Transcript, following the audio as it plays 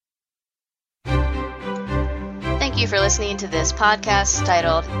you for listening to this podcast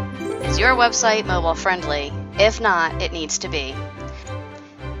titled, Is Your Website Mobile Friendly? If not, it needs to be.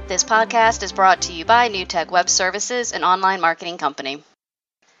 This podcast is brought to you by NewTek Web Services, an online marketing company.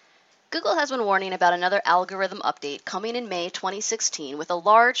 Google has been warning about another algorithm update coming in May 2016 with a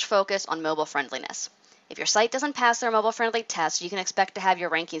large focus on mobile friendliness. If your site doesn't pass their mobile friendly test, you can expect to have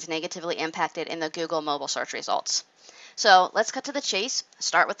your rankings negatively impacted in the Google mobile search results. So let's cut to the chase,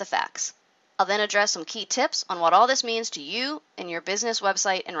 start with the facts. I'll then address some key tips on what all this means to you and your business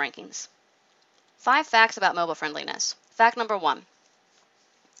website and rankings. 5 facts about mobile friendliness. Fact number 1.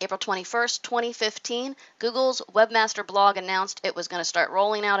 April 21st, 2015, Google's Webmaster Blog announced it was going to start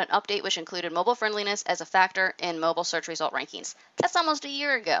rolling out an update which included mobile friendliness as a factor in mobile search result rankings. That's almost a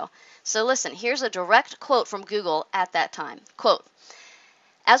year ago. So listen, here's a direct quote from Google at that time. Quote,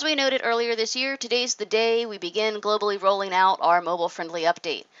 "As we noted earlier this year, today's the day we begin globally rolling out our mobile-friendly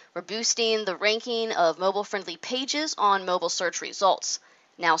update. We're boosting the ranking of mobile-friendly pages on mobile search results.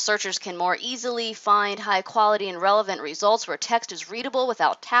 Now searchers can more easily find high-quality and relevant results where text is readable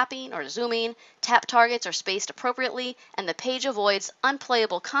without tapping or zooming, tap targets are spaced appropriately, and the page avoids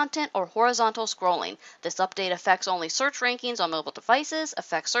unplayable content or horizontal scrolling. This update affects only search rankings on mobile devices,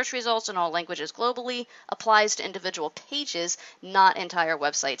 affects search results in all languages globally, applies to individual pages, not entire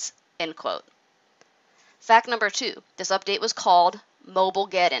websites." End quote. Fact number 2. This update was called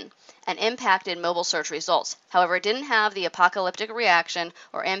Mobilegeddon and impacted mobile search results. However, it didn't have the apocalyptic reaction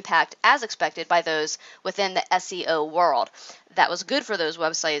or impact as expected by those within the SEO world. That was good for those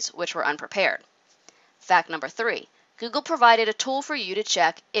websites which were unprepared. Fact number 3. Google provided a tool for you to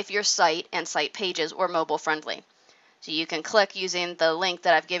check if your site and site pages were mobile friendly. So you can click using the link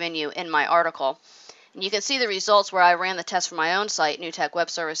that I've given you in my article. And you can see the results where I ran the test for my own site,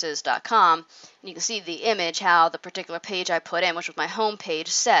 newtekwebservices.com. And you can see the image, how the particular page I put in, which was my home page,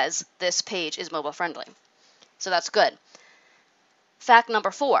 says this page is mobile friendly. So that's good. Fact number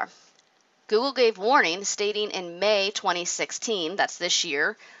 4. Google gave warning stating in May 2016, that's this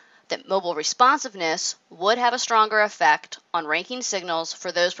year, that mobile responsiveness would have a stronger effect on ranking signals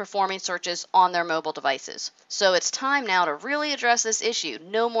for those performing searches on their mobile devices. So it's time now to really address this issue.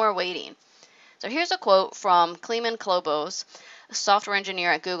 No more waiting. So here's a quote from Kleeman Klobos, a software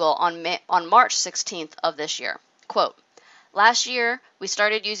engineer at Google, on March 16th of this year. Quote, "Last year, we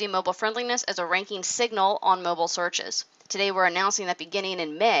started using mobile friendliness as a ranking signal on mobile searches. Today, we're announcing that beginning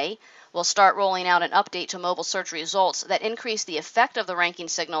in May, we'll start rolling out an update to mobile search results that increase the effect of the ranking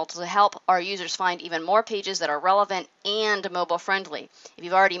signal to help our users find even more pages that are relevant and mobile friendly. If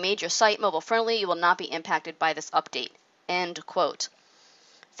you've already made your site mobile friendly, you will not be impacted by this update." End quote.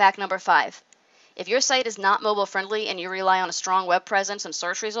 Fact number 5. If your site is not mobile friendly and you rely on a strong web presence and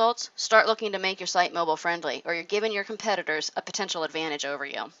search results, start looking to make your site mobile friendly, or you're giving your competitors a potential advantage over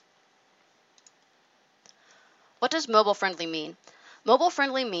you. What does mobile friendly mean? Mobile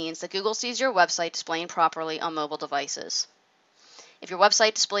friendly means that Google sees your website displaying properly on mobile devices. If your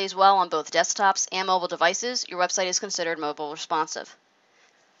website displays well on both desktops and mobile devices, your website is considered mobile responsive.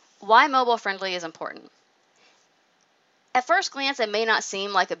 Why mobile friendly is important? At first glance, it may not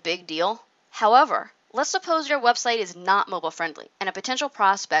seem like a big deal. However, let's suppose your website is not mobile friendly and a potential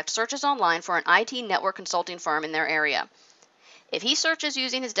prospect searches online for an IT network consulting firm in their area. If he searches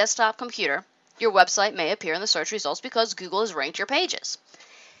using his desktop computer, your website may appear in the search results because Google has ranked your pages.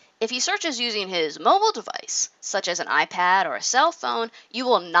 If he searches using his mobile device, such as an iPad or a cell phone, you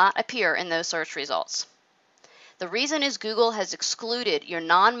will not appear in those search results. The reason is Google has excluded your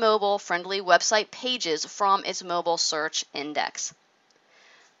non-mobile friendly website pages from its mobile search index.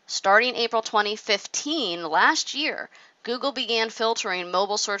 Starting April 2015, last year, Google began filtering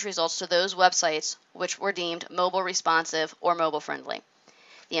mobile search results to those websites which were deemed mobile responsive or mobile friendly.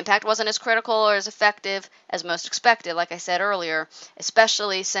 The impact wasn't as critical or as effective as most expected, like I said earlier,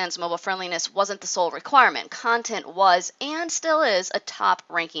 especially since mobile friendliness wasn't the sole requirement. Content was and still is a top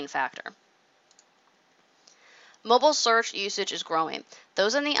ranking factor. Mobile search usage is growing.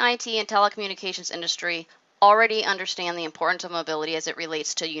 Those in the IT and telecommunications industry already understand the importance of mobility as it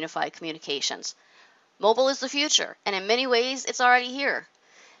relates to unified communications. Mobile is the future, and in many ways, it's already here.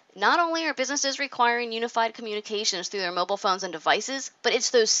 Not only are businesses requiring unified communications through their mobile phones and devices, but it's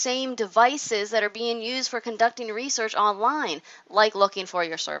those same devices that are being used for conducting research online, like looking for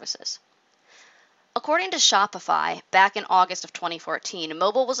your services. According to Shopify, back in August of 2014,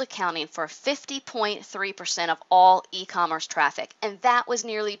 mobile was accounting for 50.3% of all e-commerce traffic, and that was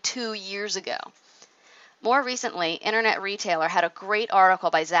nearly 2 years ago. More recently, Internet Retailer had a great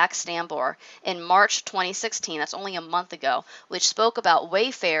article by Zach Stambor in March 2016, that's only a month ago, which spoke about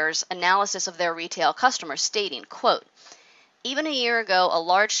Wayfair's analysis of their retail customers, stating, quote, Even a year ago, a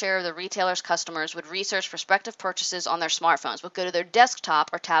large share of the retailer's customers would research prospective purchases on their smartphones, would go to their desktop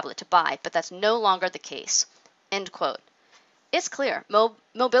or tablet to buy, but that's no longer the case. End quote. It's clear.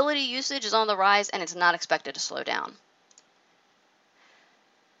 Mobility usage is on the rise, and it's not expected to slow down.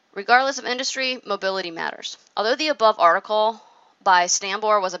 Regardless of industry, mobility matters. Although the above article by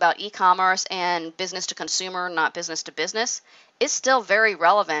Stambor was about e-commerce and business to consumer, not business to business, it's still very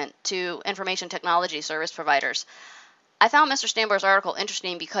relevant to information technology service providers. I found Mr. Stambor's article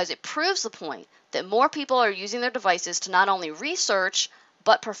interesting because it proves the point that more people are using their devices to not only research,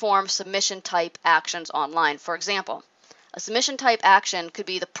 but perform submission-type actions online. For example, a submission-type action could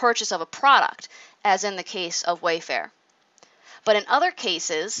be the purchase of a product, as in the case of Wayfair. But in other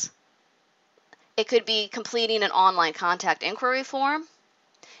cases, it could be completing an online contact inquiry form.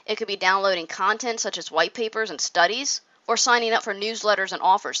 It could be downloading content such as white papers and studies, or signing up for newsletters and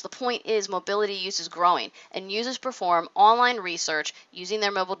offers. The point is mobility use is growing, and users perform online research using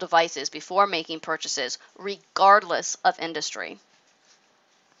their mobile devices before making purchases, regardless of industry.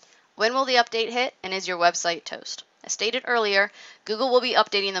 When will the update hit, and is your website toast? As stated earlier, Google will be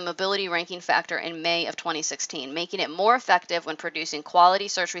updating the mobility ranking factor in May of 2016, making it more effective when producing quality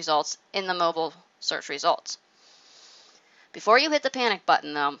search results in the mobile search results. Before you hit the panic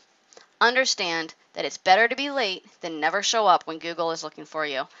button, though, understand that it's better to be late than never show up when Google is looking for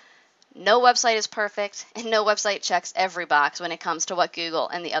you. No website is perfect, and no website checks every box when it comes to what Google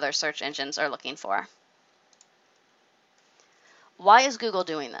and the other search engines are looking for. Why is Google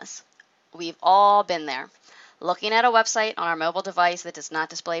doing this? We've all been there. Looking at a website on our mobile device that does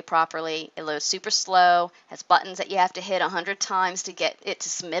not display properly, it loads super slow, has buttons that you have to hit 100 times to get it to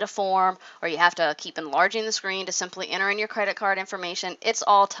submit a form, or you have to keep enlarging the screen to simply enter in your credit card information. It's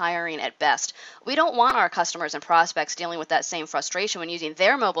all tiring at best. We don't want our customers and prospects dealing with that same frustration when using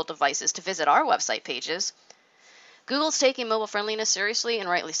their mobile devices to visit our website pages. Google's taking mobile friendliness seriously, and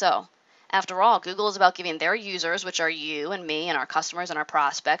rightly so. After all, Google is about giving their users, which are you and me and our customers and our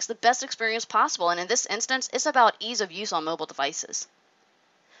prospects, the best experience possible, and in this instance, it's about ease of use on mobile devices.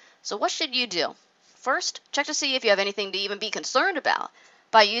 So what should you do? First, check to see if you have anything to even be concerned about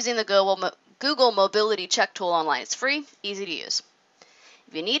by using the Google Mobility Check tool online. It's free, easy to use.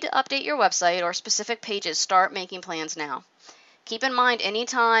 If you need to update your website or specific pages, start making plans now. Keep in mind,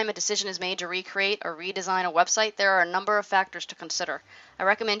 anytime a decision is made to recreate or redesign a website, there are a number of factors to consider. I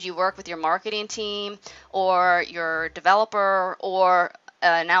recommend you work with your marketing team or your developer or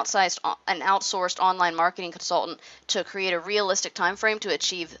an outsourced online marketing consultant to create a realistic time frame to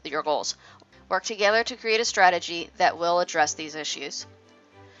achieve your goals. Work together to create a strategy that will address these issues.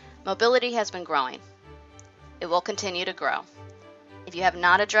 Mobility has been growing. It will continue to grow. If you have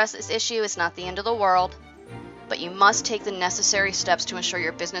not addressed this issue, it's not the end of the world, but you must take the necessary steps to ensure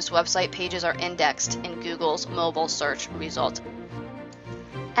your business website pages are indexed in Google's mobile search results.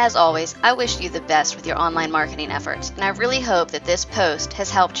 As always, I wish you the best with your online marketing efforts, and I really hope that this post has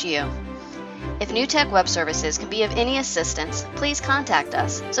helped you. If NewTek Web Services can be of any assistance, please contact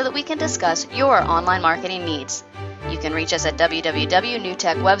us so that we can discuss your online marketing needs. You can reach us at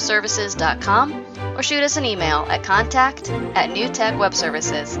www.newtekwebservices.com or shoot us an email at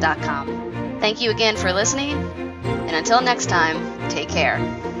contact@newtekwebservices.com. Thank you again for listening, and until next time, take care.